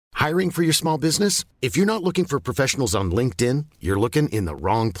Hiring for your small business? If you're not looking for professionals on LinkedIn, you're looking in the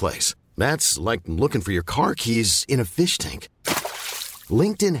wrong place. That's like looking for your car keys in a fish tank.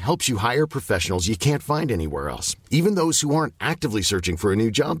 LinkedIn helps you hire professionals you can't find anywhere else, even those who aren't actively searching for a new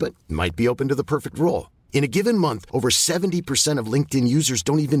job but might be open to the perfect role. In a given month, over 70% of LinkedIn users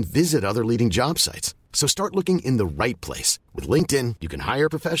don't even visit other leading job sites. So start looking in the right place. With LinkedIn, you can hire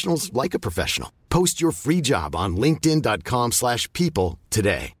professionals like a professional. Post your free job on linkedin.com/people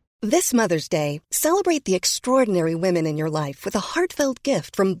today. This Mother's Day, celebrate the extraordinary women in your life with a heartfelt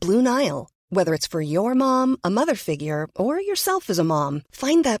gift from Blue Nile. Whether it's for your mom, a mother figure, or yourself as a mom,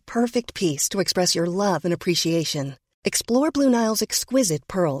 find that perfect piece to express your love and appreciation. Explore Blue Nile's exquisite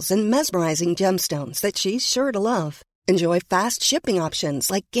pearls and mesmerizing gemstones that she's sure to love. Enjoy fast shipping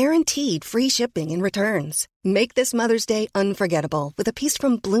options like guaranteed free shipping and returns. Make this Mother's Day unforgettable with a piece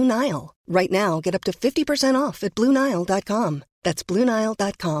from Blue Nile. Right now, get up to 50% off at BlueNile.com. That's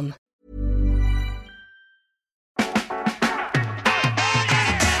BlueNile.com.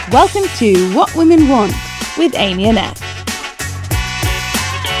 Welcome to What Women Want with Amy Annette.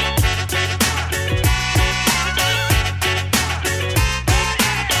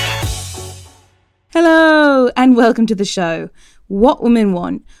 Hello and welcome to the show, What Women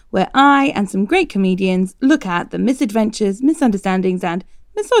Want, where I and some great comedians look at the misadventures, misunderstandings and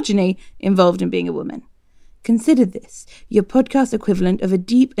misogyny involved in being a woman. Consider this your podcast equivalent of a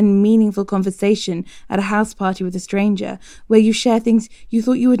deep and meaningful conversation at a house party with a stranger, where you share things you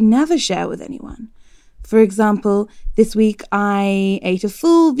thought you would never share with anyone. For example, this week I ate a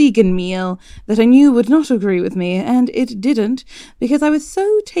full vegan meal that I knew would not agree with me, and it didn't, because I was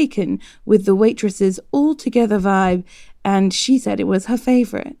so taken with the waitress's all-together vibe, and she said it was her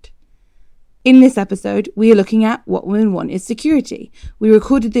favourite. In this episode, we are looking at What Women Want is Security. We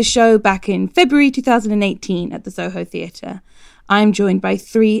recorded this show back in February 2018 at the Soho Theatre. I'm joined by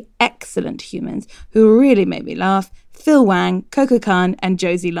three excellent humans who really made me laugh: Phil Wang, Coco Khan, and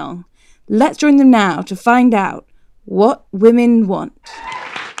Josie Long. Let's join them now to find out what women want.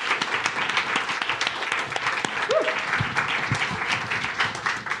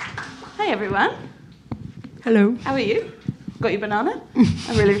 Hi everyone. Hello. How are you? Got your banana?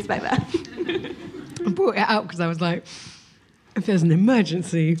 I really respect that. I brought it out because I was like, if there's an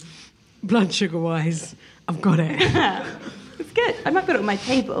emergency, blood sugar-wise, I've got it. It's good. I might put it on my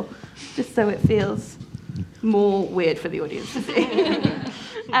table, just so it feels more weird for the audience to see.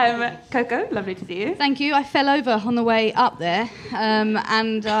 Coco, lovely to see you. Thank you. I fell over on the way up there,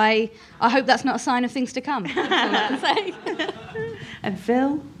 and I hope that's not a sign of things to come. That's all I can say. And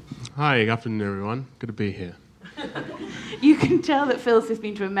Phil? Hi, good afternoon, everyone. Good to be here. You can tell that Phil's just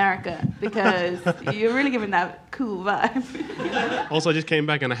been to America because you're really giving that cool vibe. Also, I just came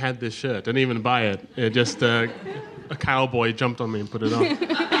back and I had this shirt. Didn't even buy it. It just a cowboy jumped on me and put it on.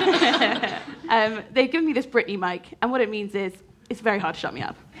 They've given me this Britney mic, and what it means is it's very hard to shut me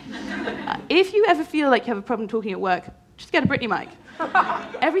up. If you ever feel like you have a problem talking at work, just get a Britney mic.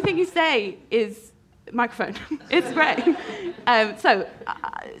 Everything you say is microphone. It's great.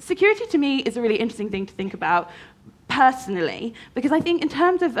 Security to me is a really interesting thing to think about personally, because I think in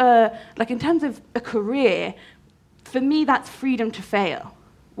terms of a career, for me that's freedom to fail.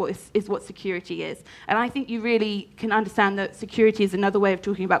 What security is. And I think you really can understand that security is another way of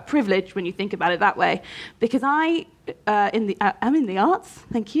talking about privilege when you think about it that way. Because I'm in the arts,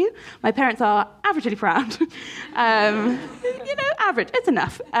 thank you. My parents are averagely proud. Average, it's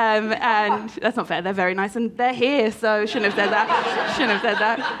enough. And that's not fair, they're very nice and they're here, so shouldn't have said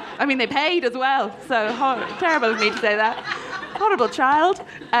that. I mean, they paid as well, so terrible of me to say that. Horrible child.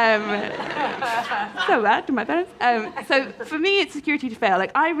 So bad to my parents. So for me, it's security to fail.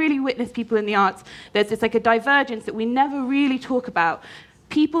 Like, I really witness people in the arts. There's this like a divergence that we never really talk about.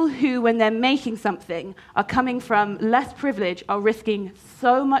 People who, when they're making something, are coming from less privilege, are risking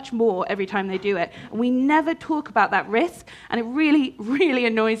so much more every time they do it. And we never talk about that risk, and it really, really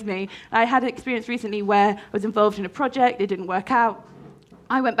annoys me. I had an experience recently where I was involved in a project, it didn't work out.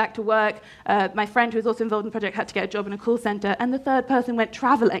 I went back to work. My friend who was also involved in the project had to get a job in a call centre, and the third person went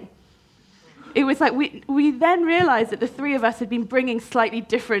travelling. It was like we then realised that the three of us had been bringing slightly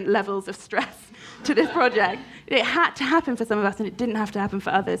different levels of stress to this project. It had to happen for some of us, and it didn't have to happen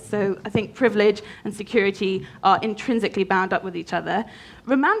for others. So I think privilege and security are intrinsically bound up with each other.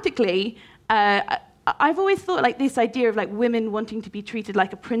 Romantically, I've always thought like this idea of like women wanting to be treated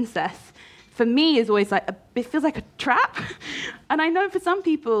like a princess, for me, is always like it feels like a trap. And I know for some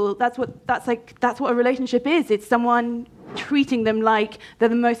people that's what a relationship is. It's someone treating them like they're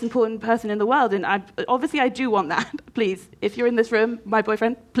the most important person in the world. And I do want that. Please, if you're in this room, my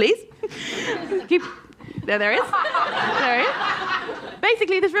boyfriend, please. There is.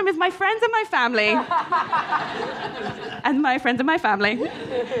 basically, this room is my friends and my family. And my friends and my family.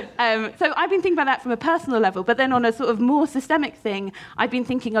 So I've been thinking about that from a personal level, but then on a sort of more systemic thing, I've been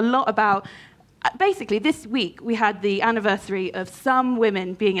thinking a lot about, basically this week we had the anniversary of some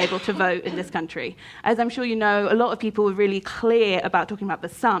women being able to vote in this country. As I'm sure you know, a lot of people were really clear about talking about the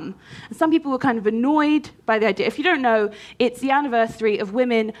some. And some people were kind of annoyed by the idea. If you don't know, it's the anniversary of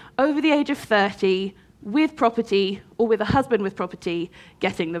women over the age of 30 with property or with a husband with property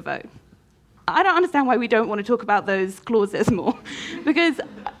getting the vote. I don't understand why we don't want to talk about those clauses more, because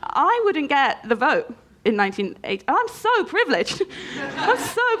I wouldn't get the vote in 1980. I'm so privileged.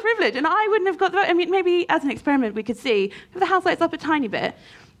 And I wouldn't have got the vote. I mean, maybe as an experiment we could see, if the house lights up a tiny bit,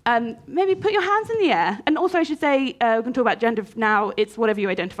 maybe put your hands in the air. And also I should say, we're going to talk about gender now. It's whatever you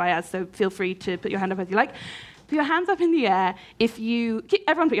identify as, so feel free to put your hand up as you like. Put your hands up in the air if you...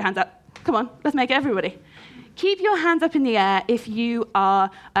 Everyone put your hands up. Come on, let's make it everybody. Keep your hands up in the air if you are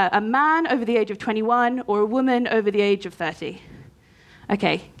a man over the age of 21 or a woman over the age of 30.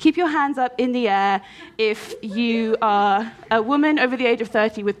 Okay, keep your hands up in the air if you are a woman over the age of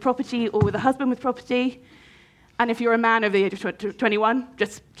 30 with property or with a husband with property. And if you're a man over the age of 21,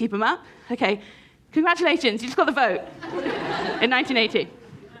 just keep them up. Okay, congratulations, you just got the vote in 1980.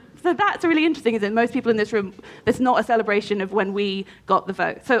 So that's really interesting, isn't it? Most people in this room, there's not a celebration of when we got the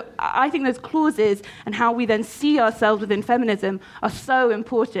vote. So I think those clauses and how we then see ourselves within feminism are so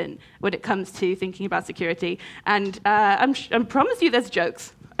important when it comes to thinking about security. And I promise you there's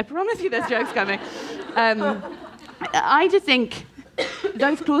jokes. I promise you there's jokes coming. I just think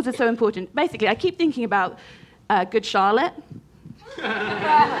those clauses are so important. Basically, I keep thinking about Good Charlotte. Hey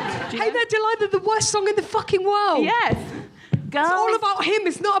there, Delilah, the worst song in the fucking world. Yes. Girls, it's all about him,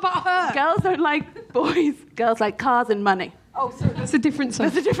 it's not about her. Girls don't like boys. Girls like cars and money. Oh, sorry, that's a different song.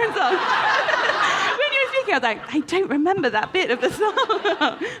 That's a different song. When you were speaking, I was like, I don't remember that bit of the song.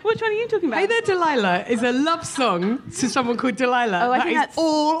 Which one are you talking about? Hey There, Delilah is a love song to someone called Delilah. Oh, I think that's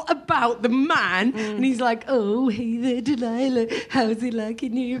all about the man. And he's like, oh, hey there, Delilah, how's it like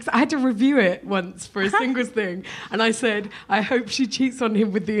in New York? I had to review it once for a singles thing. And I said, I hope she cheats on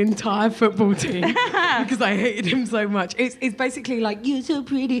him with the entire football team because I hated him so much. It's basically like, you're so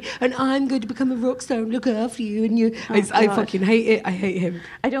pretty and I'm going to become a rock star and look after you. And you. I fucking hate it. I hate him.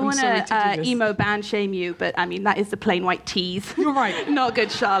 I don't want to emo band shame you, but I mean, that is the plain white tease. You're right. Not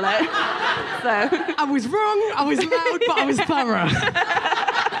Good Charlotte. So I was wrong, I was loud, but I was thorough.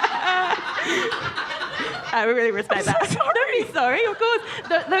 I really respect that. Don't be sorry, of course.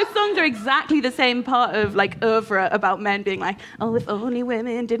 Those songs are exactly the same part of like oeuvre about men being like, oh, if only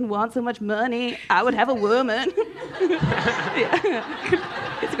women didn't want so much money, I would have a woman.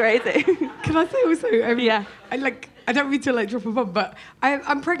 It's crazy. Can I say also? Yeah. I don't mean to drop a bomb, but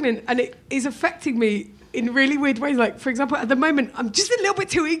I'm pregnant and it is affecting me in really weird ways. Like, for example, at the moment, I'm just a little bit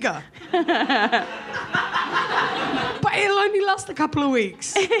too eager. But it'll only last a couple of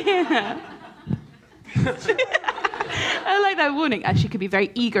weeks. I like that warning. She could be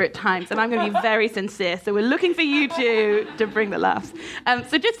very eager at times, and I'm going to be very sincere. So we're looking for you to bring the laughs.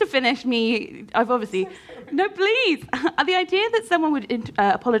 So just to finish, I've obviously... No, please. The idea that someone would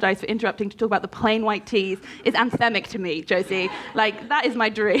apologise for interrupting to talk about the plain white tees is anthemic to me, Josie. Like, that is my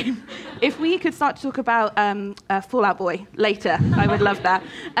dream. If we could start to talk about Fall Out Boy later, I would love that.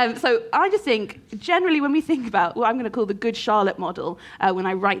 So I just think, generally, when we think about what I'm going to call the Good Charlotte model, when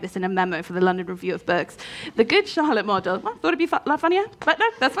I write this in a memo for the London Review of Books, the Good Charlotte model, I thought it'd be a lot funnier, but no,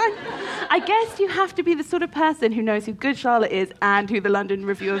 that's fine. I guess you have to be the sort of person who knows who Good Charlotte is and who the London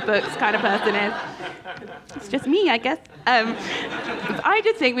Review of Books kind of person is. It's just me, I guess. I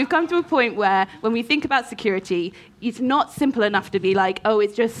just think we've come to a point where when we think about security, it's not simple enough to be like, oh,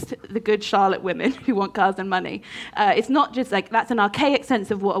 it's just the Good Charlotte women who want cars and money. It's not just like that's an archaic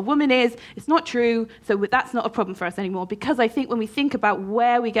sense of what a woman is. It's not true, so that's not a problem for us anymore. Because I think when we think about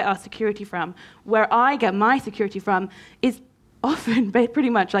where we get our security from, where I get my security from is often pretty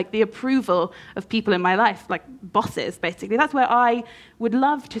much like the approval of people in my life, like bosses, basically. That's where I would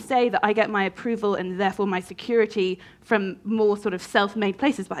love to say that I get my approval and therefore my security from more sort of self-made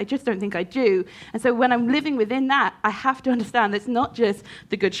places, but I just don't think I do. And so when I'm living within that, I have to understand that it's not just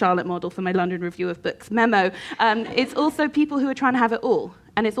the Good Charlotte model for my London Review of Books memo. It's also people who are trying to have it all.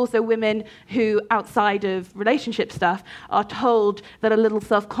 And it's also women who, outside of relationship stuff, are told that a little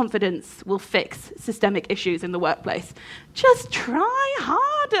self-confidence will fix systemic issues in the workplace. Just try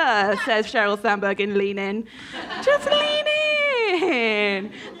harder, says Sheryl Sandberg in Lean In. Just lean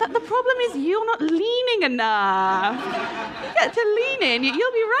in. The problem is you're not leaning enough. You get to lean in, you'll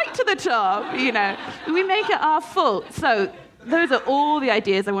be right to the top, you know. We make it our fault. So those are all the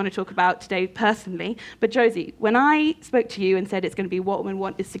ideas I want to talk about today personally. But Josie, when I spoke to you and said it's going to be what women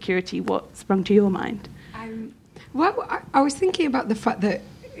want is security, what sprung to your mind? Well, I was thinking about the fact that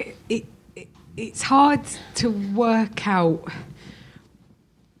it's hard to work out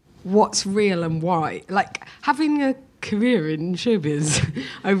what's real and why. Like, having a career in showbiz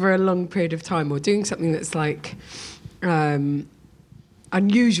over a long period of time, or doing something that's like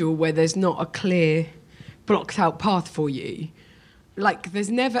unusual, where there's not a clear blocked out path for you. Like, there's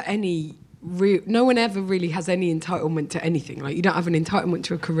never any no one ever really has any entitlement to anything. Like, you don't have an entitlement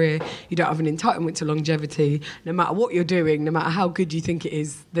to a career, you don't have an entitlement to longevity. No matter what you're doing, no matter how good you think it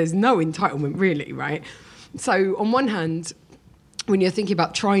is, there's no entitlement really, right? So on one hand, when you're thinking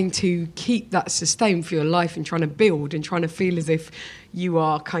about trying to keep that sustained for your life and trying to build and trying to feel as if you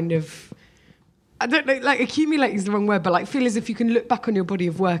are kind of, I don't know, like, accumulating is the wrong word, but like feel as if you can look back on your body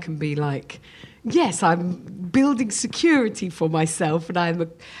of work and be like, yes, I'm building security for myself and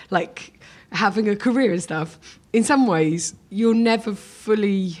I'm like having a career and stuff. In some ways, you'll never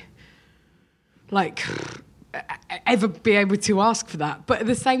fully like ever be able to ask for that. But at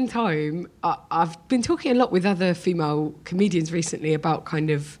the same time, I've been talking a lot with other female comedians recently about kind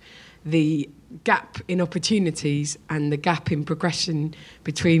of the gap in opportunities and the gap in progression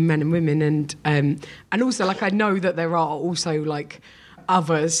between men and women, and also, like, I know that there are also like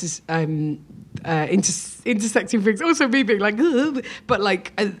others intersecting things. Also me being like, ugh, but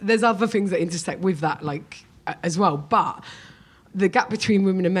like there's other things that intersect with that, like as well. But the gap between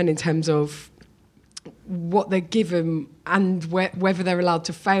women and men in terms of what they're given and whether they're allowed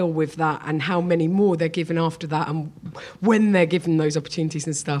to fail with that and how many more they're given after that and when they're given those opportunities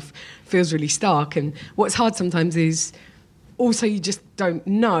and stuff feels really stark. And what's hard sometimes is also you just don't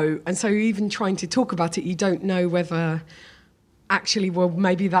know. And so even trying to talk about it, you don't know whether actually, well,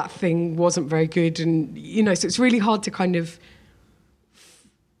 maybe that thing wasn't very good. And, you know, so it's really hard to kind of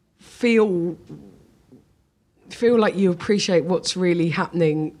feel like you appreciate what's really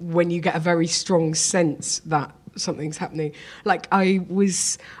happening when you get a very strong sense that something's happening. Like, I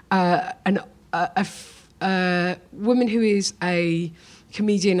was a woman who is a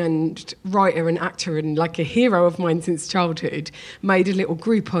comedian and writer and actor and like a hero of mine since childhood, made a little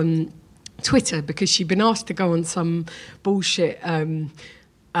group on Twitter because she'd been asked to go on some bullshit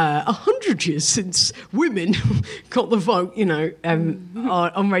 100 years since women got the vote, you know,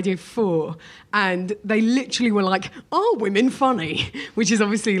 on Radio 4. And they literally were like, are women funny? Which is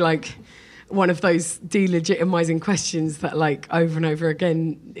obviously like one of those delegitimizing questions that, like, over and over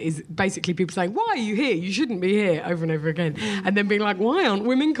again is basically people saying, why are you here? You shouldn't be here, over and over again. And then being like, why aren't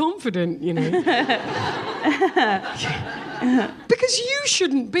women confident, you know? Because you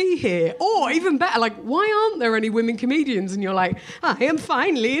shouldn't be here. Or even better, like, why aren't there any women comedians? And you're like, I am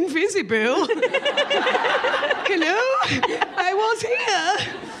finally invisible. Hello? I was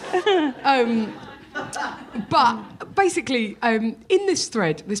here. But basically, in this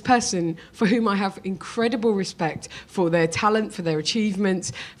thread, this person for whom I have incredible respect for their talent, for their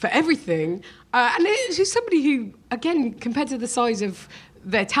achievements, for everything, and it's somebody who, again, compared to the size of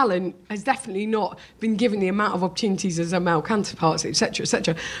their talent, has definitely not been given the amount of opportunities as their male counterparts, etc.,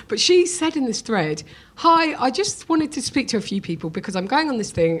 etc. But she said in this thread, hi, I just wanted to speak to a few people because I'm going on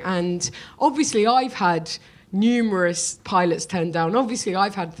this thing, and obviously I've had numerous pilots turned down. Obviously,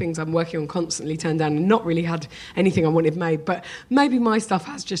 I've had things I'm working on constantly turned down and not really had anything I wanted made, but maybe my stuff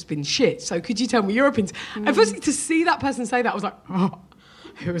has just been shit. So could you tell me your opinions? And firstly, to see that person say that, I was like, oh,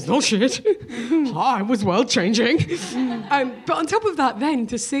 it was not shit. I was world-changing. But on top of that, then,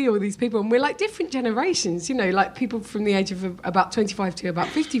 to see all these people, and we're like different generations, you know, like people from the age of about 25 to about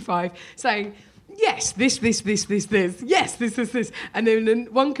 55 saying, yes, this. Yes, this. And then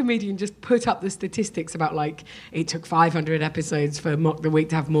one comedian just put up the statistics about, like, it took 500 episodes for Mock the Week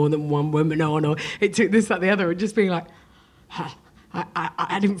to have more than one woman on, or it took this, that, the other, and just being like,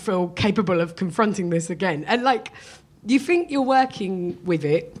 I didn't feel capable of confronting this again. And, like, you think you're working with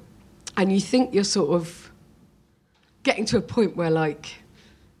it, and you think you're sort of getting to a point where, like,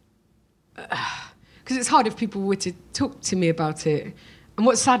 because it's hard if people were to talk to me about it. And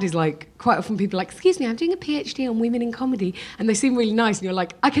what's sad is, like, quite often people are like, excuse me, I'm doing a PhD on women in comedy, and they seem really nice, and you're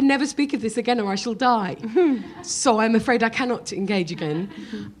like, I can never speak of this again or I shall die. So I'm afraid I cannot engage again.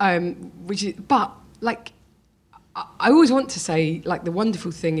 But, like, I always want to say, like, the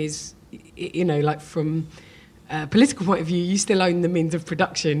wonderful thing is, you know, like, from a political point of view, you still own the means of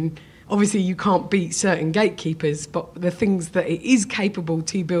production. Obviously, you can't beat certain gatekeepers, but the things that it is capable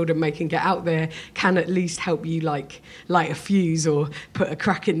to build and make and get out there can at least help you, like, light a fuse or put a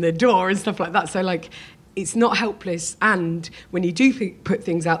crack in the door and stuff like that. So, like, it's not helpless. And when you do put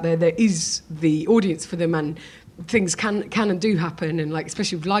things out there, there is the audience for them, and things can and do happen, and like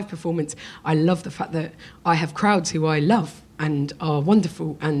especially with live performance, I love the fact that I have crowds who I love and are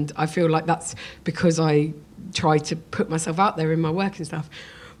wonderful, and I feel like that's because I try to put myself out there in my work and stuff.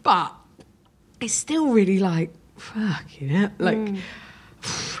 But it's still really like, fuck, you know, like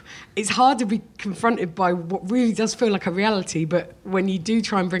it's hard to be confronted by what really does feel like a reality, but when you do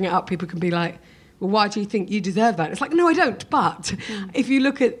try and bring it up, people can be like, well, why do you think you deserve that? It's like, no, I don't. But if you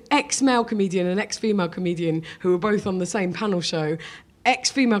look at ex-male comedian and ex-female comedian who were both on the same panel show,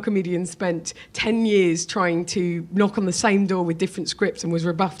 ex-female comedian spent 10 years trying to knock on the same door with different scripts and was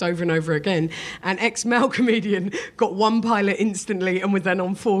rebuffed over and over again. And ex-male comedian got one pilot instantly and was then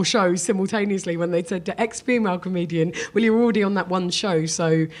on 4 shows simultaneously when they said to ex-female comedian, well, you're already on that one show,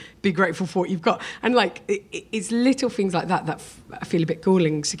 so be grateful for what you've got. And like, it's little things like that that I feel a bit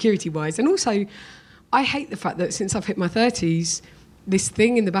galling security-wise. And also, I hate the fact that since I've hit my 30s, this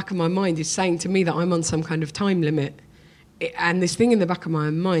thing in the back of my mind is saying to me that I'm on some kind of time limit. And this thing in the back of my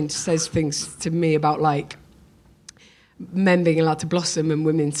mind says things to me about, like, men being allowed to blossom and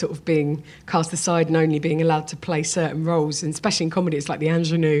women sort of being cast aside and only being allowed to play certain roles. And especially in comedy, it's like the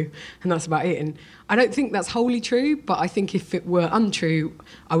ingenue, and that's about it. And I don't think that's wholly true, but I think if it were untrue,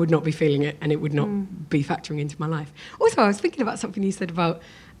 I would not be feeling it and it would not be factoring into my life. Also, I was thinking about something you said about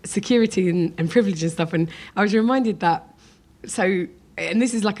security and privilege and stuff, and I was reminded that, so... and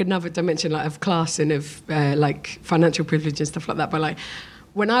this is like another dimension, like, of class and of like financial privilege and stuff like that. But like,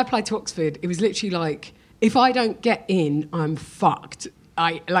 when I applied to Oxford, it was literally like, if I don't get in, I'm fucked.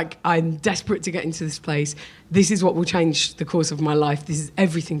 I'm desperate to get into this place. This is what will change the course of my life. This is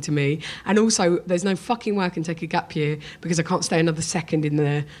everything to me. And also, there's no fucking way I can take a gap year because I can't stay another second in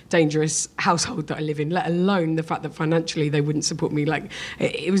the dangerous household that I live in, let alone the fact that financially they wouldn't support me. Like,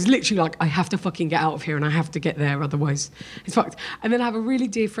 it was literally like, I have to fucking get out of here and I have to get there, otherwise it's fucked. And then I have a really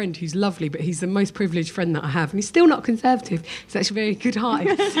dear friend who's lovely, but he's the most privileged friend that I have. And he's still not conservative. He's actually very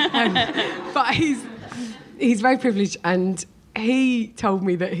good-hearted. But he's very privileged, and he told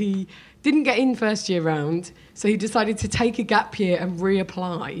me that he didn't get in first year round, so he decided to take a gap year and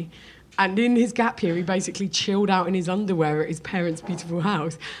reapply. And in his gap year, he basically chilled out in his underwear at his parents' beautiful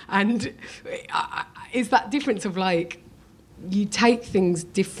house. And it's that difference of, like, you take things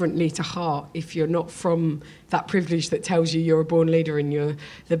differently to heart if you're not from that privilege that tells you you're a born leader and you're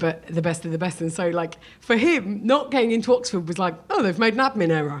the best of the best. And so, like, for him, not getting into Oxford was like, oh, they've made an admin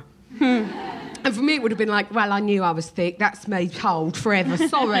error. And for me, it would have been like, well, I knew I was thick. That's me told forever.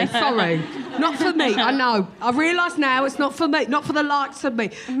 Sorry. Not for me, I know. I realise now it's not for me, not for the likes of me.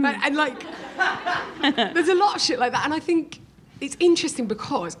 And, like, there's a lot of shit like that. And I think it's interesting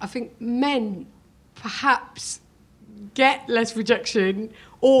because I think men perhaps get less rejection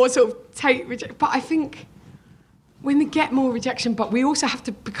or sort of take rejection. But I think women get more rejection, but we also have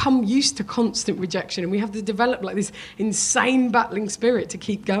to become used to constant rejection, and we have to develop, like, this insane battling spirit to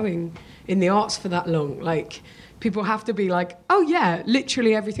keep going in the arts for that long. Like, people have to be like, oh yeah,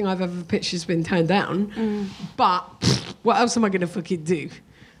 literally everything I've ever pitched has been turned down, but what else am I going to fucking do?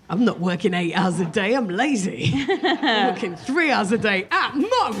 I'm not working 8 hours a day, I'm lazy. I'm working 3 hours a day at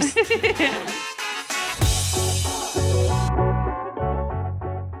most.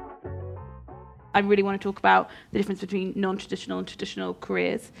 I really want to talk about the difference between non-traditional and traditional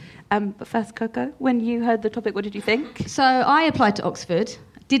careers. But first, Coco, when you heard the topic, what did you think? So I applied to Oxford,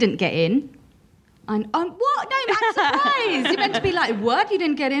 didn't get in. And what? No, I'm surprised. You're meant to be like, what? You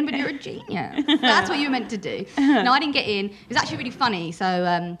didn't get in, but you're a genius. That's what you were meant to do. No, I didn't get in. It was actually really funny.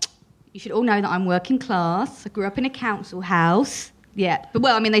 So you should all know that I'm working class. I grew up in a council house. Yeah, but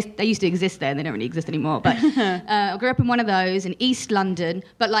well, I mean, they used to exist there, and they don't really exist anymore. But I grew up in one of those in East London,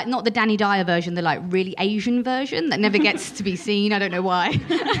 but like not the Danny Dyer version, the like really Asian version that never gets to be seen. I don't know why.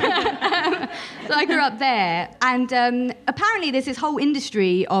 So I grew up there, and apparently there's this whole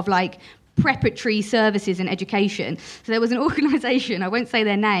industry of like preparatory services in education. So there was an organisation, I won't say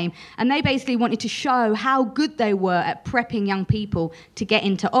their name, and they basically wanted to show how good they were at prepping young people to get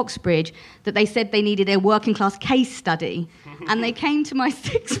into Oxbridge, that they said they needed a working class case study. And they came to my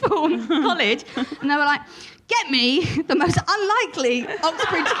sixth form college and they were like, get me the most unlikely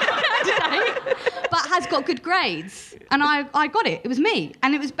Oxbridge candidate, but has got good grades. And I got it. It was me.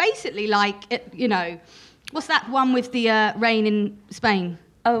 And it was basically like, you know, what's that one with the rain in Spain?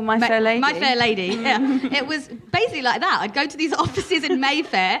 Oh, My Fair Lady. My Fair Lady, yeah. It was basically like that. I'd go to these offices in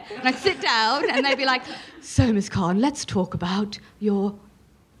Mayfair and I'd sit down and they'd be like, so, Miss Khan, let's talk about your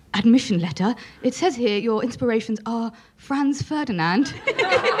admission letter. It says here your inspirations are Franz Ferdinand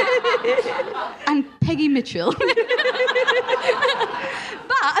and Peggy Mitchell. But,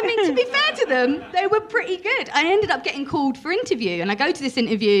 I mean, to be fair to them, they were pretty good. I ended up getting called for interview, and I go to this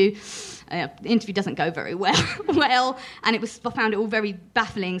interview, The interview doesn't go very well, and I found it all very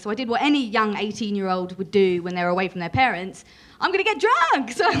baffling. So I did what any young 18-year-old would do when they're away from their parents. I'm going to get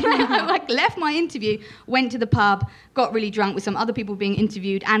drunk. So I left my interview, went to the pub, got really drunk with some other people being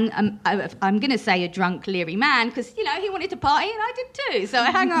interviewed, and I'm going to say a drunk, leery man, because, you know, he wanted to party and I did too. So I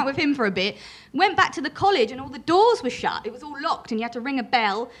hung out with him for a bit, went back to the college and all the doors were shut. It was all locked and you had to ring a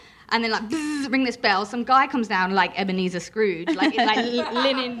bell. And then, like, bzz, ring this bell. Some guy comes down like Ebenezer Scrooge, like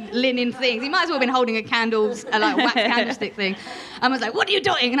linen things. He might as well have been holding a candle, like wax candlestick thing. And I was like, "What are you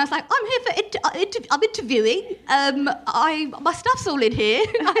doing?" And I was like, "I'm here for I'm interviewing. My stuff's all in here.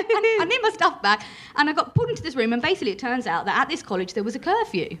 I need my stuff back." And I got pulled into this room, and basically, it turns out that at this college there was a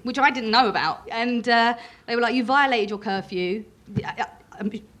curfew, which I didn't know about. And they were like, "You violated your curfew.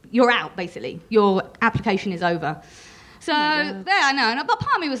 You're out. Basically, your application is over." So there, I know, but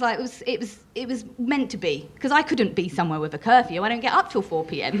part of me was like, it was meant to be, because I couldn't be somewhere with a curfew. I don't get up till 4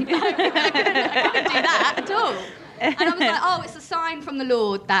 p.m. I couldn't do that at all. And I was like, oh, it's a sign from the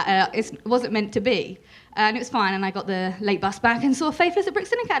Lord that it wasn't meant to be. And it was fine, and I got the late bus back and saw Faithless at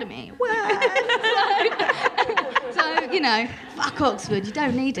Brixton Academy. so, you know, fuck Oxford, you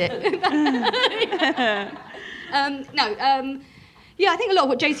don't need it. Yeah, I think a lot of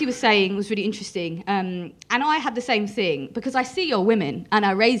what JC was saying was really interesting. And I have the same thing, because I see you're women and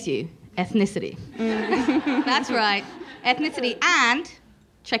I raise you ethnicity. That's right. Ethnicity and,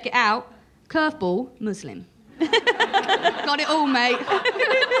 check it out, curveball, Muslim. Got it all, mate. We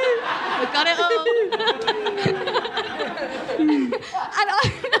got it all.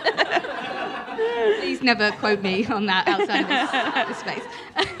 Please never quote me on that outside of this space.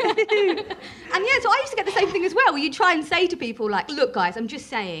 And yeah, so I used to get the same thing as well, where you try and say to people, like, look, guys, I'm just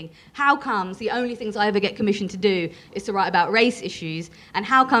saying, how comes the only things I ever get commissioned to do is to write about race issues, and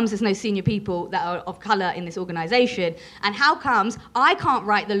how comes there's no senior people that are of colour in this organisation, and how comes I can't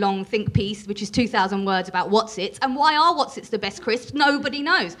write the long think piece, which is 2,000 words about Wotsits, and why are Wotsits the best crisps? Nobody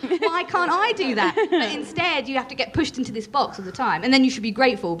knows. Why can't I do that? But instead, you have to get pushed into this box all the time, and then you should be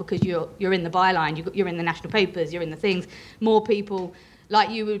grateful because you're in the byline, you're in the national papers, you're in the things. More people like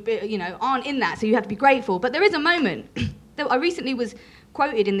you would be, you know, aren't in that, so you have to be grateful. But there is a moment. I recently was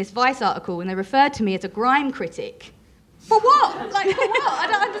quoted in this Vice article, and they referred to me as a grime critic. For what? Like, for what? I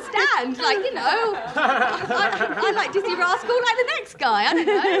don't understand. Like, you know, I like Dizzy Rascal like the next guy. I don't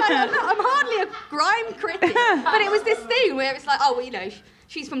know. Like, I'm hardly a grime critic. But it was this thing where it's like, oh, well, you know,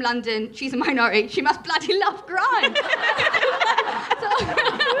 she's from London, she's a minority, she must bloody love grime.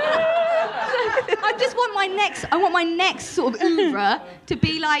 I want my next sort of oeuvre to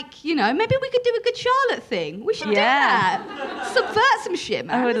be like, you know, maybe we could do a Good Charlotte thing. We should do that. Subvert some shit,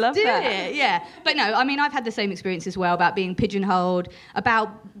 man. I would love that. It. Yeah. But no, I mean, I've had the same experience as well about being pigeonholed, about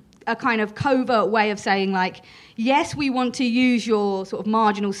a kind of covert way of saying, like, yes, we want to use your sort of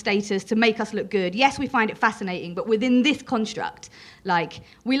marginal status to make us look good. Yes, we find it fascinating, but within this construct, like,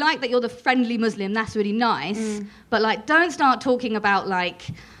 we like that you're the friendly Muslim, that's really nice, but, like, don't start talking about, like,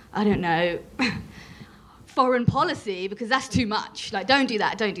 I don't know, foreign policy, because that's too much. Like, don't do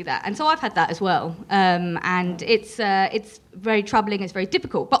that. And so I've had that as well. And it's very troubling, it's very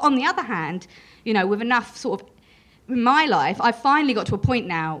difficult. But on the other hand, you know, with enough sort of in my life, I've finally got to a point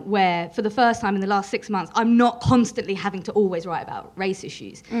now where, for the first time in the last 6 months, I'm not constantly having to always write about race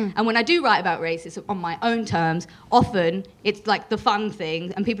issues. And when I do write about race, it's on my own terms. Often, it's like the fun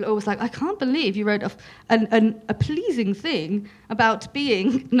thing, and people are always like, I can't believe you wrote a pleasing thing about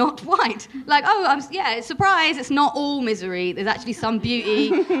being not white. Like, oh, surprise, it's not all misery. There's actually some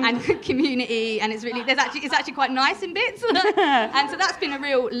beauty and community, and it's actually quite nice in bits. And so that's been a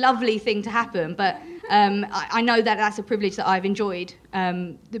real lovely thing to happen. But I know that that's a privilege that I've enjoyed,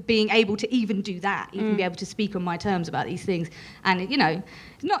 being able to even do that, even be able to speak on my terms about these things. And, you know,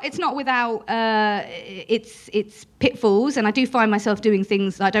 it's not without its pitfalls, and I do find myself doing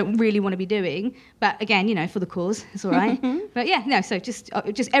things I don't really want to be doing. But again, you know, for the cause, it's all right. But yeah, no, so just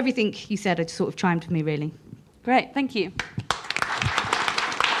everything you said had sort of chimed for me, really. Great, thank you.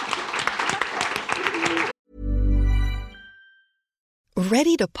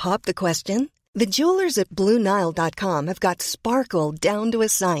 Ready to pop the question? The jewelers at BlueNile.com have got sparkle down to a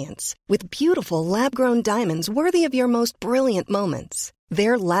science with beautiful lab-grown diamonds worthy of your most brilliant moments.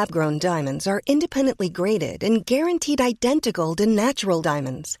 Their lab-grown diamonds are independently graded and guaranteed identical to natural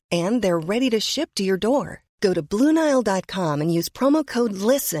diamonds, and they're ready to ship to your door. Go to BlueNile.com and use promo code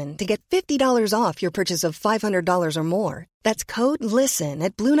LISTEN to get $50 off your purchase of $500 or more. That's code LISTEN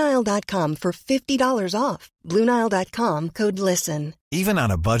at BlueNile.com for $50 off. BlueNile.com, code LISTEN. Even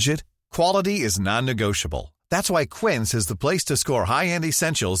on a budget, quality is non-negotiable. That's why Quince is the place to score high-end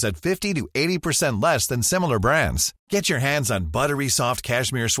essentials at 50 to 80% less than similar brands. Get your hands on buttery soft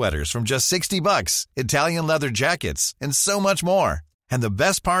cashmere sweaters from just $60, Italian leather jackets, and so much more. And the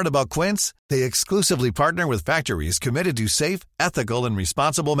best part about Quince, they exclusively partner with factories committed to safe, ethical, and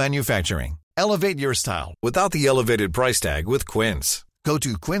responsible manufacturing. Elevate your style without the elevated price tag with Quince. Go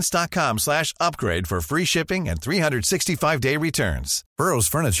to quince.com/upgrade for free shipping and 365-day returns. Burrow's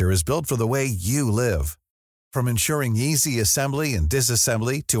furniture is built for the way you live. From ensuring easy assembly and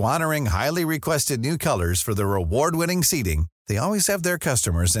disassembly to honoring highly requested new colors for their award-winning seating, they always have their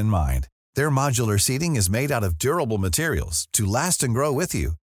customers in mind. Their modular seating is made out of durable materials to last and grow with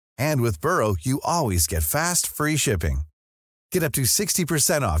you. And with Burrow, you always get fast, free shipping. Get up to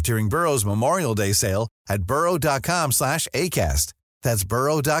 60% off during Burrow's Memorial Day sale at burrow.com/ACAST. That's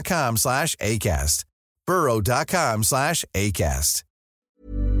burrow.com/ACAST. burrow.com/ACAST.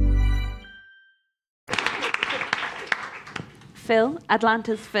 Phil,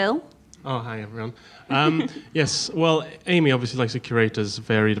 Atlanta's Phil. Oh, hi, everyone. Yes, well, Amy obviously likes to curate as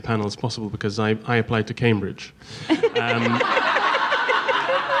varied a panel as possible because I applied to Cambridge.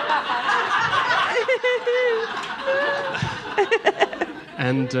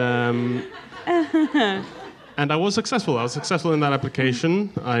 And I was successful. I was successful in that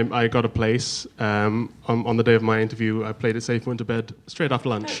application. I got a place. On the day of my interview, I played it safe, went to bed straight after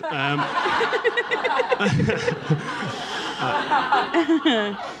lunch.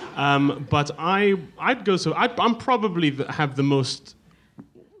 But I'd go so. I'm probably have the most.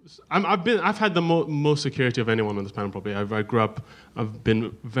 I've had the most security of anyone on this panel. Probably. I grew up. I've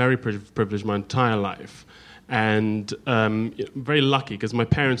been very privileged my entire life, and very lucky because my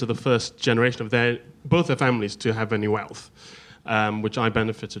parents are the first generation of both their families to have any wealth, which I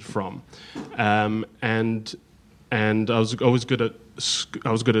benefited from, and I was always good at.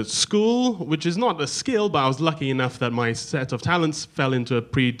 I was good at school, which is not a skill, but I was lucky enough that my set of talents fell into a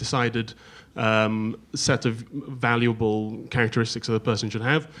pre-decided set of valuable characteristics that a person should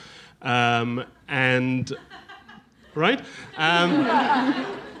have, right?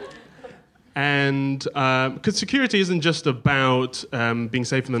 Because security isn't just about being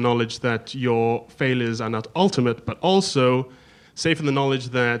safe in the knowledge that your failures are not ultimate, but also safe in the knowledge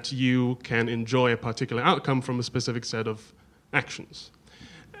that you can enjoy a particular outcome from a specific set of actions.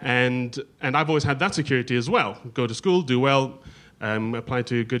 And I've always had that security as well. Go to school, do well, apply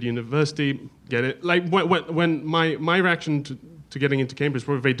to a good university, get it. Like when my reaction to getting into Cambridge was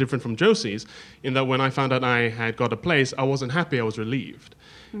probably very different from Josie's, in that when I found out I had got a place, I wasn't happy, I was relieved,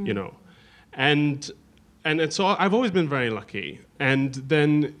 you know. And so I've always been very lucky. And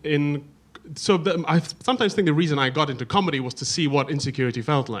then I sometimes think the reason I got into comedy was to see what insecurity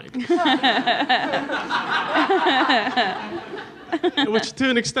felt like. Which, to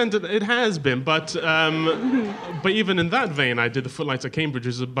an extent, it has been. But even in that vein, I did The Footlights at Cambridge,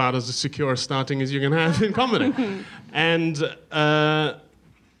 which is about as secure starting as you can have in comedy. And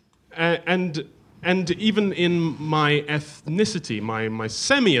even in my ethnicity, my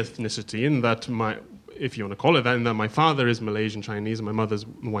semi-ethnicity, in that if you want to call it that, in that my father is Malaysian Chinese and my mother's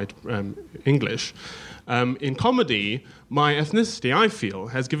white English. In comedy, my ethnicity, I feel,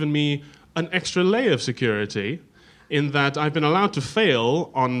 has given me an extra layer of security in that I've been allowed to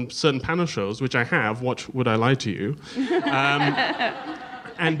fail on certain panel shows, which I have, Watch Would I Lie to You,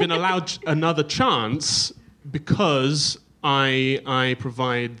 and been allowed another chance because I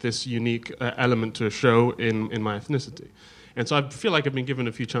provide this unique element to a show in my ethnicity. And so I feel like I've been given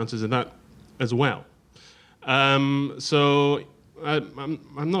a few chances in that as well. So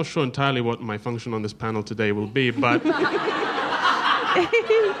I'm not sure entirely what my function on this panel today will be, but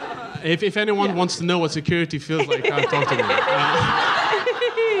if anyone wants to know what security feels like, talk to me.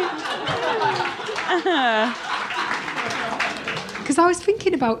 Because I was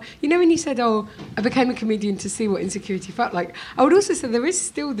thinking about, you know, when you said, I became a comedian to see what insecurity felt like, I would also say there is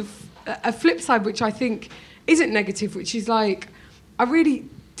still a flip side, which I think isn't negative, which is like, I really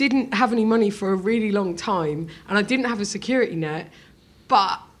didn't have any money for a really long time, and I didn't have a security net,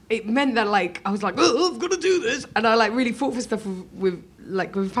 but it meant that, like, I was like, I've got to do this, and I, like, really fought for stuff with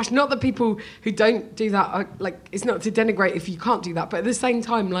passion. Not that people who don't do that are, like, it's not to denigrate if you can't do that, but at the same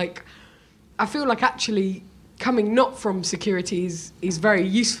time, like, I feel like actually coming not from security is very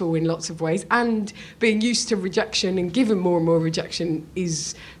useful in lots of ways, and being used to rejection and given more and more rejection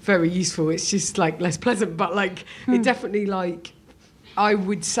is very useful. It's just, like, less pleasant, but, like, it definitely, like, I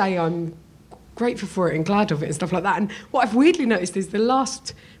would say I'm grateful for it and glad of it and stuff like that. And what I've weirdly noticed is the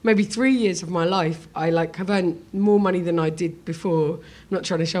last maybe 3 years of my life, I like have earned more money than I did before. I'm not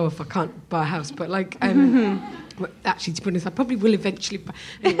trying to show off, I can't buy a house, but like, actually, to be honest, I probably will eventually. But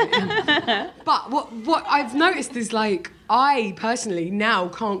anyway, but what I've noticed is like, I personally now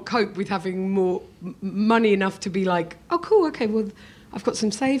can't cope with having more money enough to be like, oh, cool, okay, well, I've got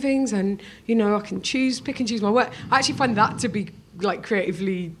some savings and, you know, I can pick and choose my work. I actually find that to be like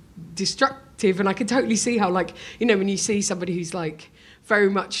creatively destructive, and I can totally see how, like, you know, when you see somebody who's like very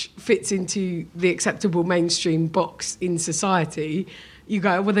much fits into the acceptable mainstream box in society, you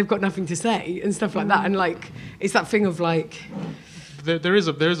go, well, they've got nothing to say and stuff like that. And like, it's that thing of like, there is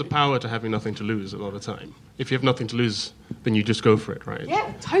a power to having nothing to lose a lot of the time. If you have nothing to lose, then you just go for it, right?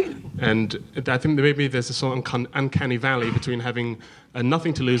 yeah, totally. And I think that maybe there's a sort of uncanny valley between having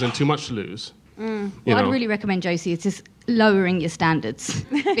nothing to lose and too much to lose. What I'd really recommend, Josie, is just lowering your standards.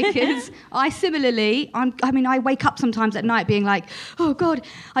 Because I wake up sometimes at night being like, oh God,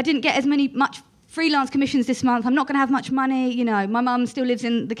 I didn't get much freelance commissions this month. I'm not going to have much money. You know, my mum still lives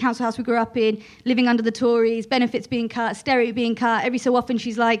in the council house we grew up in, living under the Tories, benefits being cut, stereo being cut. Every so often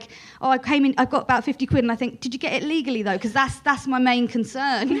she's like, oh, I've got about 50 quid. And I think, did you get it legally though? Because that's my main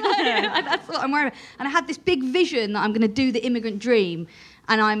concern. That's what I'm worried about. And I had this big vision that I'm going to do the immigrant dream.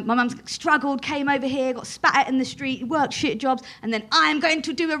 And my mum's struggled, came over here, got spat at in the street, worked shit jobs, and then I'm going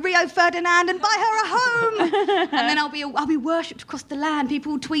to do a Rio Ferdinand and buy her a home. And then I'll be worshipped across the land.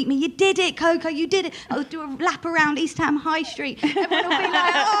 People will tweet me, you did it, Coco, you did it. I'll do a lap around East Ham High Street. Everyone will be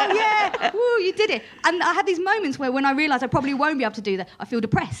like, oh yeah, woo, you did it. And I had these moments where when I realise I probably won't be able to do that, I feel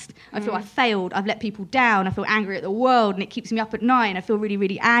depressed. I feel I failed, I've let people down, I feel angry at the world, and it keeps me up at night, and I feel really,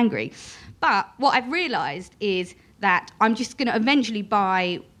 really angry. But what I've realised is that I'm just going to eventually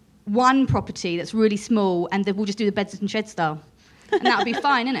buy one property that's really small, and then we'll just do the beds and sheds style. And that'll be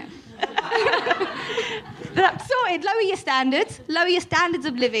fine, innit? That's sorted. Lower your standards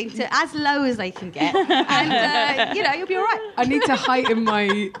of living to as low as they can get. And, you'll be all right. I need to heighten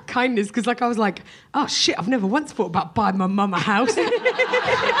my kindness, because like I was like, oh shit, I've never once thought about buying my mum a house.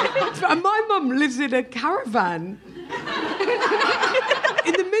 And my mum lives in a caravan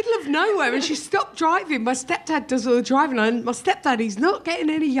in the middle of nowhere, and she stopped driving. My stepdad does all the driving, and my stepdad, he's not getting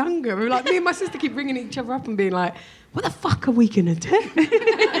any younger. We're like, me and my sister keep ringing each other up and being like, what the fuck are we going to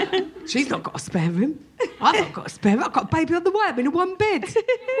do? She's not got a spare room. I've not got a spare room. I've got a baby on the way. I'm in a one bed. What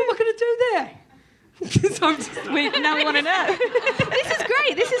am I going to do there? So I'm just... Now we want to know. This is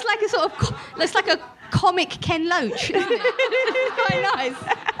great. This is like a sort of... It's like a comic Ken Loach, isn't it? It's quite nice.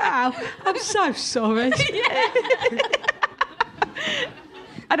 Oh, I'm so sorry.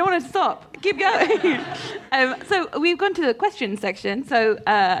 I don't want to stop. Keep going. So we've gone to the questions section, so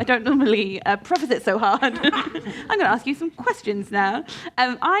I don't normally preface it so hard. I'm going to ask you some questions now.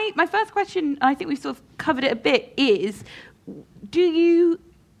 My first question, I think we've sort of covered it a bit, is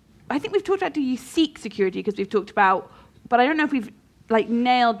I think we've talked about, do you seek security, because we've talked about, but I don't know if we've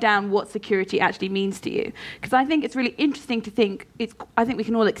nailed down what security actually means to you. Because I think it's really interesting to think, I think we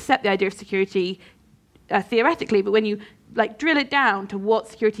can all accept the idea of security theoretically, but when you drill it down to what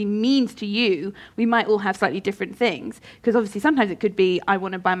security means to you, we might all have slightly different things. Because obviously sometimes it could be, I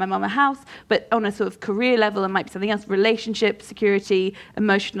want to buy my mum a house, but on a sort of career level, it might be something else, relationship security,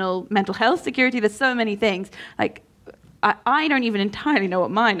 emotional, mental health security. There's so many things. I don't even entirely know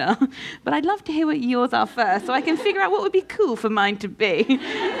what mine are, but I'd love to hear what yours are first, so I can figure out what would be cool for mine to be.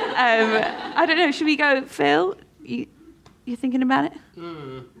 I don't know, should we go, Phil? You thinking about it?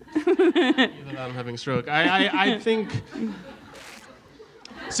 Either that I'm having a stroke. I think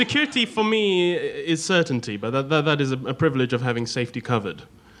security for me is certainty, but that is a privilege of having safety covered.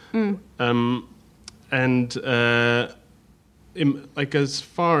 As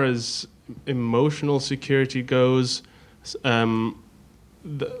far as emotional security goes, surrounding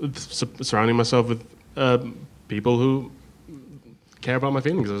myself with people who care about my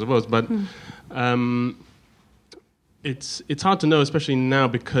feelings, I suppose. But it's hard to know, especially now,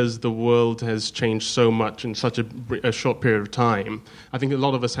 because the world has changed so much in such a short period of time. I think a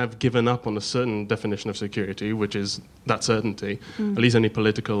lot of us have given up on a certain definition of security, which is that certainty, at least any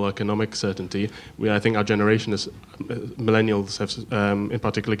political or economic certainty. I think our generation, millennials, have in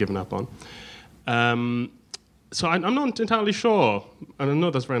particular given up on. So I'm not entirely sure, and I know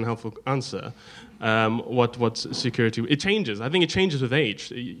that's a very unhelpful answer, what security... It changes. I think it changes with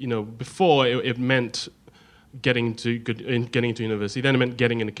age. Before it meant getting into university, then it meant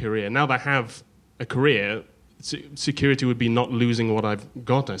getting in a career. Now that I have a career, security would be not losing what I've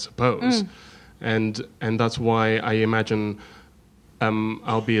got, I suppose. And that's why I imagine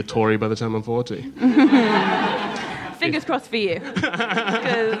I'll be a Tory by the time I'm 40. fingers crossed for you.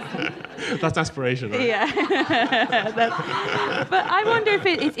 'Cause That's aspiration, right? yeah. But I wonder if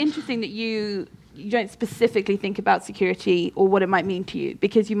it's interesting that you don't specifically think about security or what it might mean to you,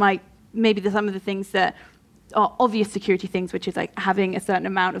 because you might, maybe there's some of the things that are obvious security things, which is like having a certain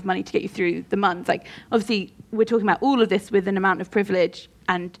amount of money to get you through the month. Like, obviously, we're talking about all of this with an amount of privilege,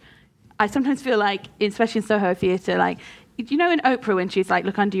 and I sometimes feel like, especially in Soho Theatre, like, you know, in Oprah when she's like,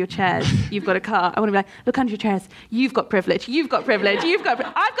 look under your chairs, you've got a car. I want to be like, look under your chairs, you've got privilege, I've got privilege.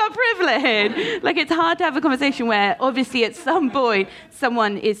 Like, it's hard to have a conversation where obviously at some point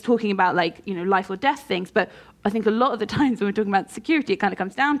someone is talking about, like, you know, life or death things, but I think a lot of the times when we're talking about security, it kind of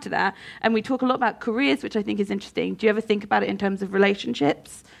comes down to that. And we talk a lot about careers, which I think is interesting. Do you ever think about it in terms of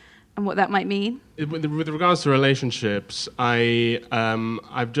relationships and what that might mean? With regards to relationships,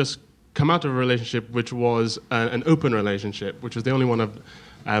 I've just come out of a relationship which was an open relationship, which was the only one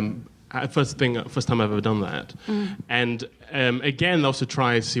first time I've ever done that. And again, that was to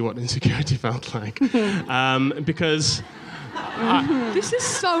try to see what insecurity felt like, because this is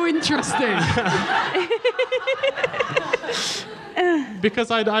so interesting.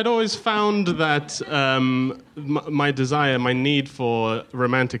 Because I'd always found that my desire, my need for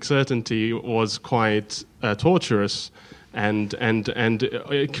romantic certainty was quite torturous. And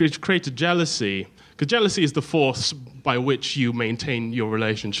it created jealousy, because jealousy is the force by which you maintain your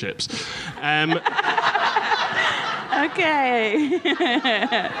relationships. Okay.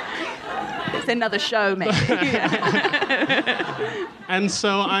 It's another show, maybe. And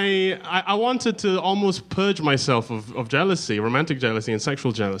so I wanted to almost purge myself of jealousy, romantic jealousy and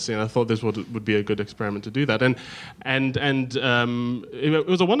sexual jealousy, and I thought this would be a good experiment to do that. And it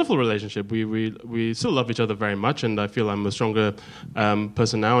was a wonderful relationship. We still love each other very much, and I feel I'm a stronger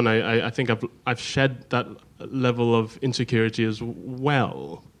person now, and I think I've shed that level of insecurity as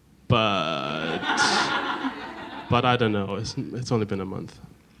well. But I don't know. It's only been a month.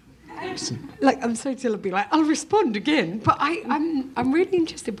 Like, I'm so till I'll be like, I'll respond again. But I'm really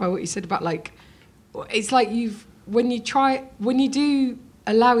interested by what you said about, like, it's like when you do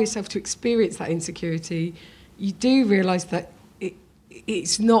allow yourself to experience that insecurity, you do realise that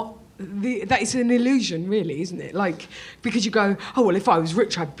it's not that it's an illusion, really, isn't it? Like, because you go, oh well, if I was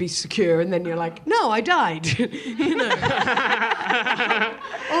rich, I'd be secure, and then you're like, no, I died, you know.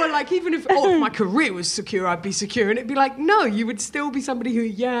 Or like, even if my career was secure, I'd be secure, and it'd be like, no, you would still be somebody who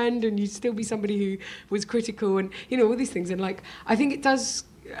yearned, and you'd still be somebody who was critical, and you know, all these things. And like, I think it does.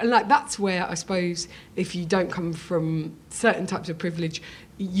 And like, that's where I suppose if you don't come from certain types of privilege,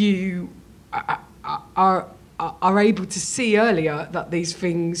 you are able to see earlier that these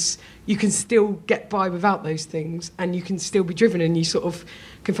things, you can still get by without those things, and you can still be driven, and you sort of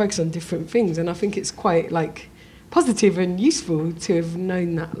can focus on different things. And I think it's quite like positive and useful to have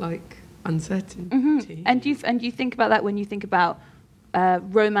known that, like, uncertainty. Mm-hmm. And you think about that when you think about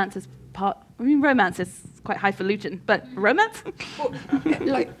romance as part. I mean, romance is quite highfalutin, but romance. Well,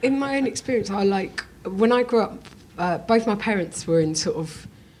 like, in my own experience, when I grew up, both my parents were in sort of.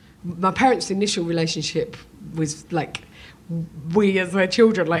 My parents' initial relationship was like, we as their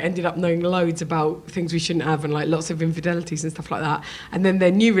children like ended up knowing loads about things we shouldn't have, and like lots of infidelities and stuff like that. And then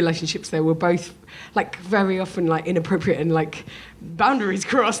their new relationships, they were both like very often like inappropriate and like boundaries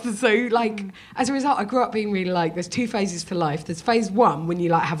crossed. And so like, as a result, I grew up being really like, there's two phases to life. There's phase one when you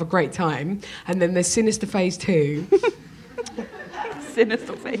like have a great time, and then there's sinister phase two.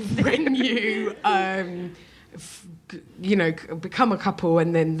 Sinister phase. When you you know, become a couple,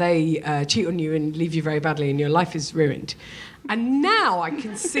 and then they cheat on you and leave you very badly, and your life is ruined. And now I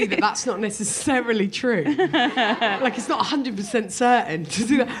can see that that's not necessarily true. Like, it's not 100% certain to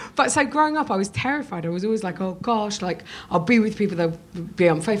do that. But so growing up, I was terrified. I was always like, oh gosh, like, I'll be with people, they'll be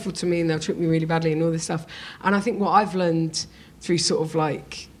unfaithful to me, and they'll treat me really badly, and all this stuff. And I think what I've learned through sort of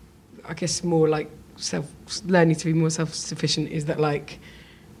like, I guess more like learning to be more self-sufficient is that, like,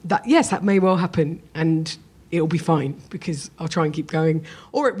 that yes, that may well happen, and it'll be fine because I'll try and keep going,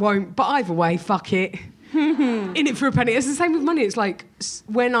 or it won't. But either way, fuck it. In it for a penny. It's the same with money. It's like,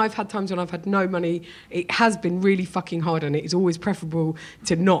 when I've had times when I've had no money, it has been really fucking hard, and it's always preferable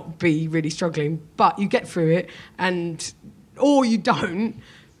to not be really struggling. But you get through it, or you don't.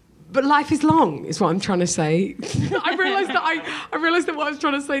 But life is long, is what I'm trying to say. I realised that what I was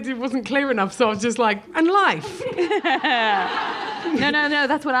trying to say wasn't clear enough, so I was just like, and life. No,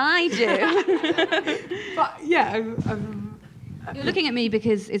 that's what I do. But yeah, you're looking at me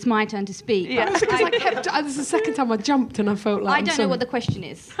because it's my turn to speak. Yeah. Because this is the second time I jumped, and I felt like I don't know what the question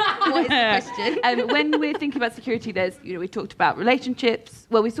is. What is the question? When we're thinking about security, we've talked about relationships.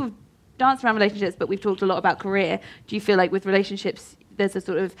 Well, we sort of danced around relationships, but we've talked a lot about career. Do you feel like with relationships, there's a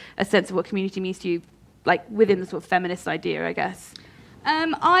sort of a sense of what community means to you like within the sort of feminist idea, I guess?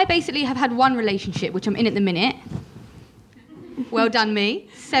 I basically have had one relationship, which I'm in at the minute. Well done, me.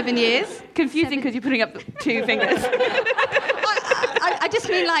 7 years. Confusing because you're putting up 2 fingers. I just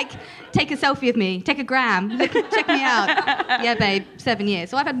mean, like, take a selfie of me, take a gram, look, check me out. Yeah, babe, 7 years.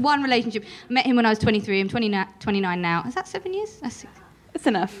 So I've had one relationship. I met him when I was 23. I'm 29 now. Is that 7 years? That's 6. It's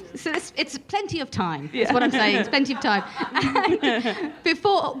enough. So it's plenty of time. Yeah. That's what I'm saying. It's plenty of time. And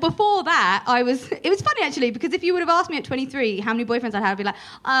before that, it was funny actually, because if you would have asked me at 23 how many boyfriends I'd had, I'd be like,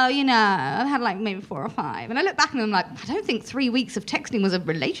 oh, you know, I've had like maybe 4 or 5. And I look back and I'm like, I don't think 3 weeks of texting was a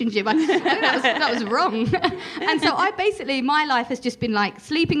relationship. I think that was wrong. And so my life has just been like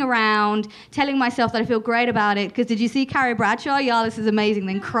sleeping around, telling myself that I feel great about it. Because did you see Carrie Bradshaw? Yeah, this is amazing.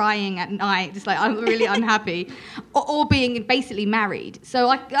 Then crying at night, just like I'm really unhappy, or being basically married. So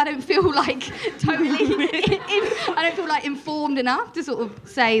I don't feel like I don't feel like informed enough to sort of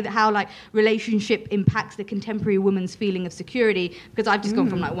say that how like relationship impacts the contemporary woman's feeling of security, because I've just gone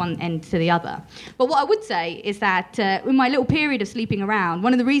from like one end to the other. But what I would say is that in my little period of sleeping around,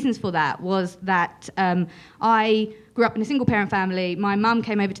 one of the reasons for that was that I grew up in a single-parent family. My mum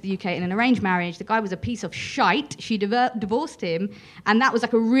came over to the UK in an arranged marriage. The guy was a piece of shite. She divorced him, and that was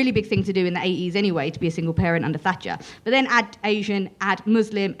like a really big thing to do in the 80s anyway, to be a single parent under Thatcher. But then add Asian, add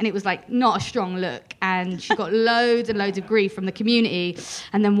Muslim, and it was like not a strong look. And she got loads and loads of grief from the community.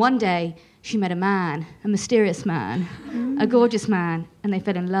 And then one day, she met a man, a mysterious man, a gorgeous man, and they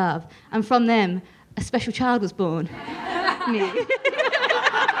fell in love. And from them, a special child was born. Me.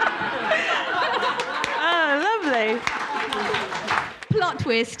 Lovely. Plot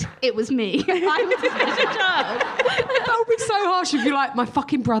twist, it was me. I was a special child. That would be so harsh if you're like, my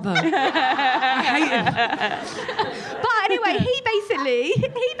fucking brother. I hate him. But anyway, he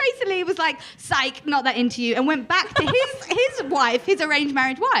basically was like, psych, not that into you, and went back to his wife, his arranged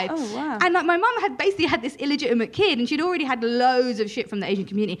marriage wife. Oh, wow. And like my mum had basically had this illegitimate kid, and she'd already had loads of shit from the Asian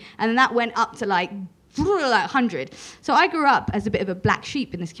community, and then that went up to like 100. So I grew up as a bit of a black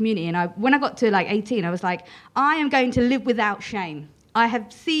sheep in this community, and when I got to like 18, I was like, I am going to live without shame. I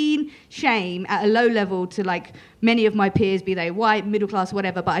have seen shame at a low level to like many of my peers, be they white, middle class,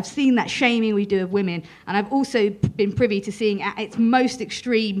 whatever, but I've seen that shaming we do of women, and I've also been privy to seeing at its most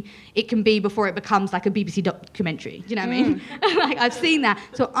extreme it can be before it becomes like a BBC documentary. Do you know what I mean? Like, I've seen that.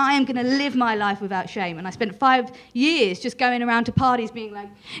 So I am going to live my life without shame. And I spent 5 years just going around to parties being like,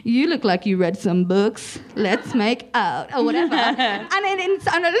 you look like you read some books, let's make out, or whatever. and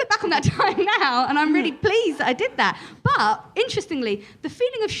I look back on that time now, and I'm really pleased that I did that. But interestingly, the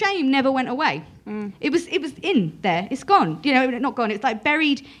feeling of shame never went away. It was in there. It's gone. You know, not gone. It's like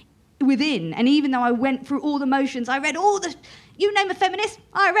buried within. And even though I went through all the motions, I read all the... You name a feminist,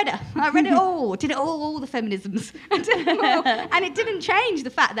 I read it. I read it all. Did it all the feminisms. And it didn't change the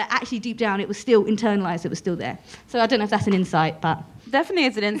fact that actually deep down it was still internalized. It was still there. So I don't know if that's an insight, but... Definitely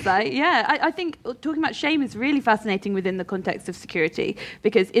is an insight, yeah. I think talking about shame is really fascinating within the context of security,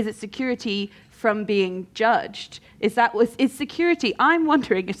 because is it security from being judged? Is security... I'm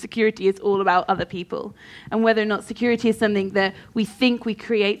wondering if security is all about other people, and whether or not security is something that we think we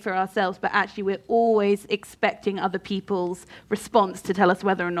create for ourselves, but actually we're always expecting other people's response to tell us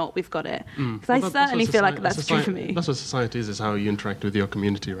whether or not we've got it. Because I certainly feel like that's true for me. That's what society is how you interact with your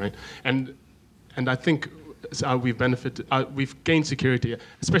community, right? And I think... we've benefited, we've gained security,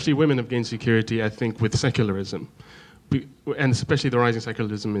 especially women have gained security, I think, with secularism, and especially the rising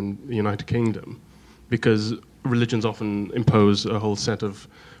secularism in the United Kingdom, because religions often impose a whole set of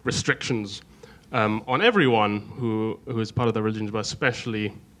restrictions on everyone who is part of their religion, but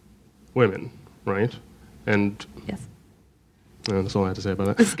especially women, right? And yes. That's all I had to say about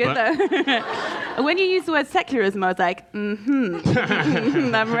that. It's good, though. When you use the word secularism, I was like,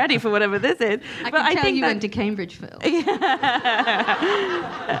 I'm ready for whatever this is. I think you went to Cambridge, Phil.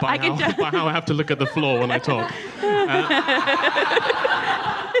 By how I have to look at the floor when I talk.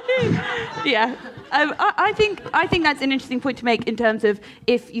 Yeah. I think that's an interesting point to make in terms of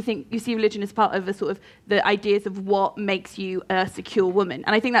if you think you see religion as part of a sort of the ideas of what makes you a secure woman.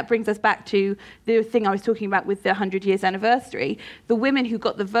 And I think that brings us back to the thing I was talking about with the 100 years anniversary. The women who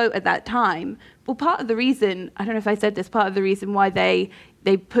got the vote at that time, well, part of the reason, I don't know if I said this, part of the reason why they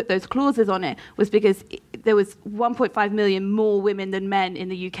put those clauses on it was because there was 1.5 million more women than men in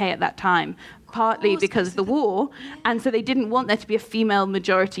the UK at that time, partly because of the war, and so they didn't want there to be a female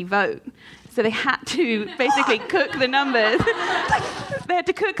majority vote. So they had to basically cook the numbers. They had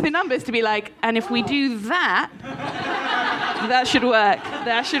to cook the numbers to be like, and if we do that, that should work.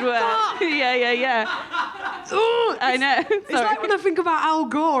 That should work. Yeah. Ooh, I know. It's like when I think about Al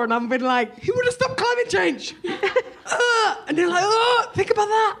Gore and I've been like, he would have stopped climate change. And they're like, think about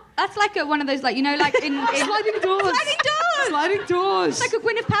that. That's like one of those, like, you know, like in Sliding doors. Sliding doors. Sliding doors. It's like a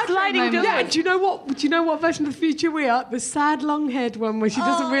Gwyneth Paltrow Sliding moment. doors. Yeah, do you know what? Do you know what version of the future we are? The sad, long-haired one where she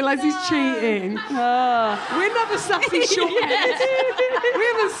doesn't realise he's cheating. We're never sassy short-hairs. We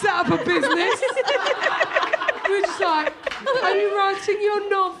haven't set up a business. We're just like, are you writing your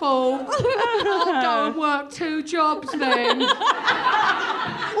novel? I'll go and work 2 jobs then. We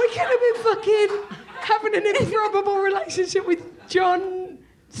could have been fucking having an improbable relationship with John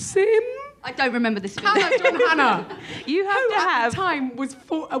Sim. I don't remember this. John Hannah. You have Who to at have. the time was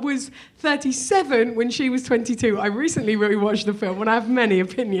 37 when she was 22. I recently rewatched the film and I have many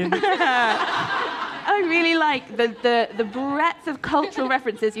opinions. I really like the breadth of cultural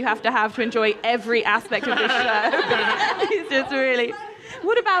references you have to enjoy every aspect of this show. It's just really.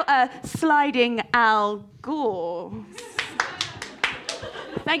 What about sliding Al Gore?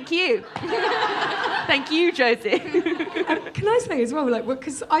 Thank you. Thank you, Josie. Can I say as well, like,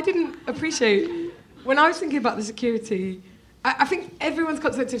 because I didn't appreciate when I was thinking about the security. I think everyone's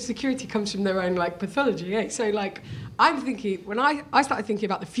concept of security comes from their own like pathology, eh? So like, I'm thinking when I started thinking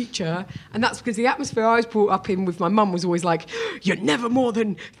about the future, and that's because the atmosphere I was brought up in with my mum was always like, you're never more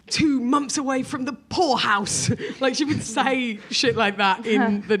than 2 months away from the poorhouse. Like she would say shit like that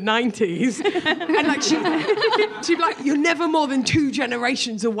in the 90s, and like she'd be like, you're never more than 2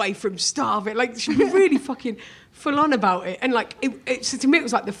 generations away from starving. Like she'd be really fucking full on about it, and like so to me it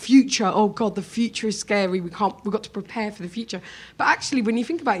was like the future. Oh God, the future is scary. We've got to prepare for the future. But actually, when you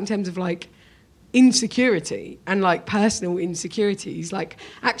think about it in terms of like insecurity and like personal insecurities, like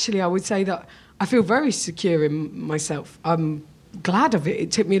actually I would say that I feel very secure in myself. I'm glad of it.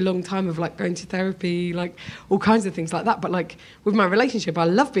 It took me a long time of like going to therapy, like all kinds of things like that. But like with my relationship, I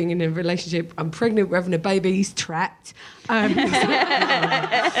love being in a relationship. I'm pregnant, we're having a baby, he's trapped.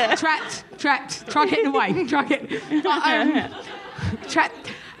 Trapped. Try getting away.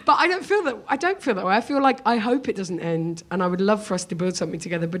 Trapped. But I don't feel that way. I feel like I hope it doesn't end, and I would love for us to build something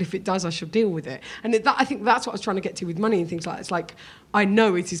together. But if it does, I shall deal with it. And I think that's what I was trying to get to with money and things like that. It's like I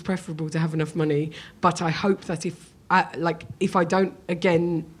know it is preferable to have enough money, but I hope that if I don't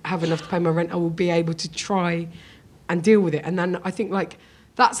again have enough to pay my rent, I will be able to try and deal with it. And then I think like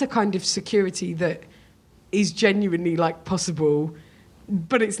that's a kind of security that is genuinely like possible,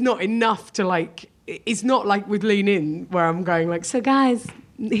 but it's not enough to like. It's not like with Lean In where I'm going like, so guys,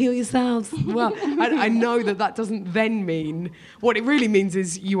 heal yourselves. Well, I know that doesn't then mean... What it really means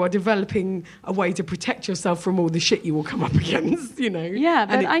is you are developing a way to protect yourself from all the shit you will come up against, you know? Yeah,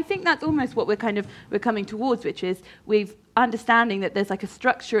 but I think that's almost what we're coming towards, which is we've understanding that there's like a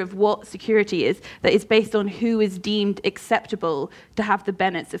structure of what security is that is based on who is deemed acceptable to have the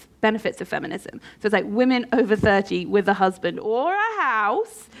benefits of feminism. So it's like women over 30 with a husband or a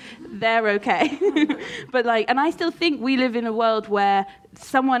house, they're okay. But like, and I still think we live in a world where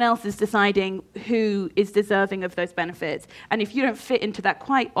someone else is deciding who is deserving of those benefits. And if you don't fit into that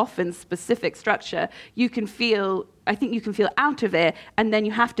quite often specific structure, I think you can feel out of it, and then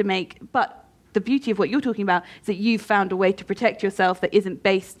you have to but the beauty of what you're talking about is that you've found a way to protect yourself that isn't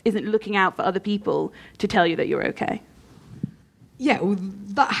looking out for other people to tell you that you're okay. Yeah, well,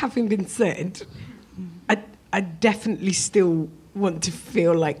 that having been said, I definitely still want to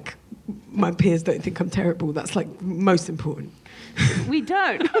feel like my peers don't think I'm terrible. That's like most important. We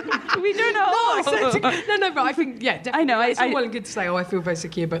don't. We don't know. No, but I think, yeah, definitely. I know. It's all well and good to say, I feel very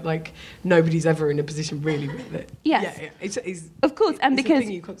secure, but like nobody's ever in a position really with it. Yes. Yeah. It's of course, and because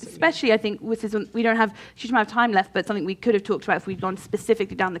especially I think we don't have a huge amount of time left, but something we could have talked about if we'd gone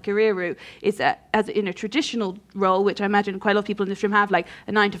specifically down the career route is that as in a traditional role, which I imagine quite a lot of people in this room have, like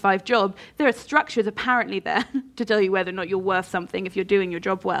a 9-to-5 job, there are structures apparently there to tell you whether or not you're worth something if you're doing your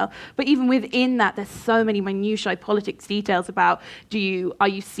job well. But even within that, there's so many minutiae politics details about are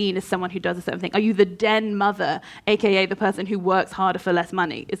you seen as someone who does a certain thing? Are you the den mother, aka the person who works harder for less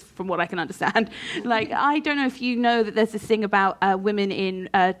money, is from what I can understand. Like, I don't know if you know that there's this thing about women in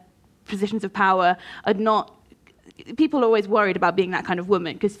positions of power are not... People are always worried about being that kind of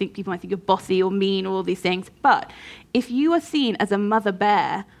woman because people might think you're bossy or mean or all these things. But if you are seen as a mother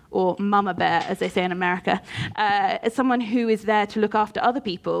bear, or mama bear, as they say in America, as someone who is there to look after other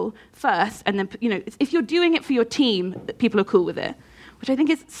people first, and then, if you're doing it for your team, people are cool with it, which I think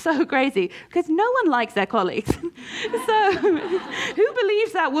is so crazy, because no one likes their colleagues. So who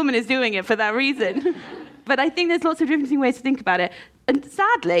believes that woman is doing it for that reason? But I think there's lots of different ways to think about it. And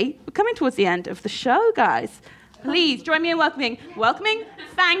sadly, we're coming towards the end of the show, guys. Please join me in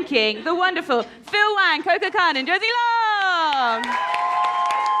thanking the wonderful Phil Wang, Coco Khan, and Josie Long.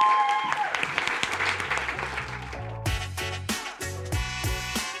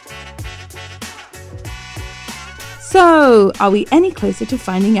 So, are we any closer to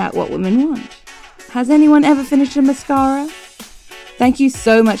finding out what women want? Has anyone ever finished a mascara? Thank you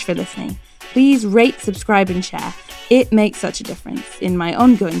so much for listening. Please rate, subscribe and share. It makes such a difference in my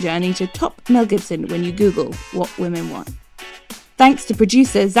ongoing journey to top Mel Gibson when you Google what women want. Thanks to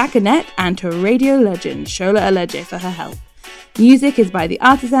producer Zach Annette and to radio legend Shola Aleje for her help. Music is by The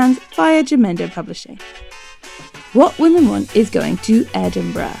Artisans via Jamendo Publishing. What Women Want is going to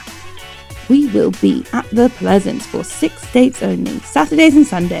Edinburgh. We will be at the Pleasance for 6 dates only, Saturdays and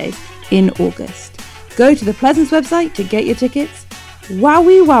Sundays in August. Go to the Pleasance website to get your tickets.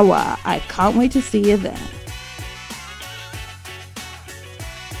 Wowie wawa, I can't wait to see you there.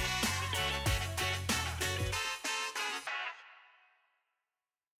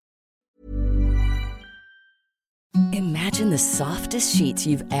 Imagine the softest sheets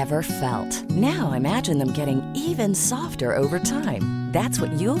you've ever felt. Now imagine them getting even softer over time. That's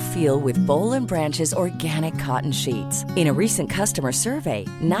what you'll feel with Boll & Branch's organic cotton sheets. In a recent customer survey,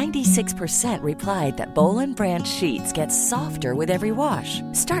 96% replied that Boll & Branch sheets get softer with every wash.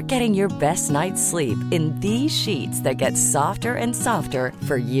 Start getting your best night's sleep in these sheets that get softer and softer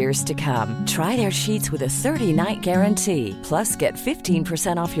for years to come. Try their sheets with a 30-night guarantee. Plus, get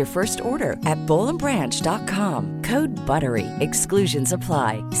 15% off your first order at bollandbranch.com. Code BUTTERY. Exclusions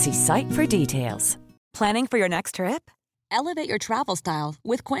apply. See site for details. Planning for your next trip? Elevate your travel style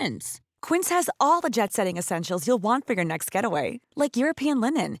with Quince. Quince has all the jet-setting essentials you'll want for your next getaway, like European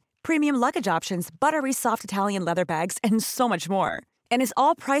linen, premium luggage options, buttery soft Italian leather bags, and so much more. And is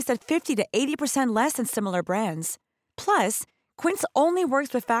all priced at 50 to 80% less than similar brands. Plus, Quince only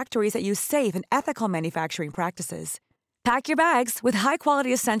works with factories that use safe and ethical manufacturing practices. Pack your bags with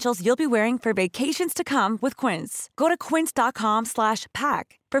high-quality essentials you'll be wearing for vacations to come with Quince. Go to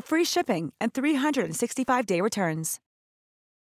quince.com/pack for free shipping and 365-day returns.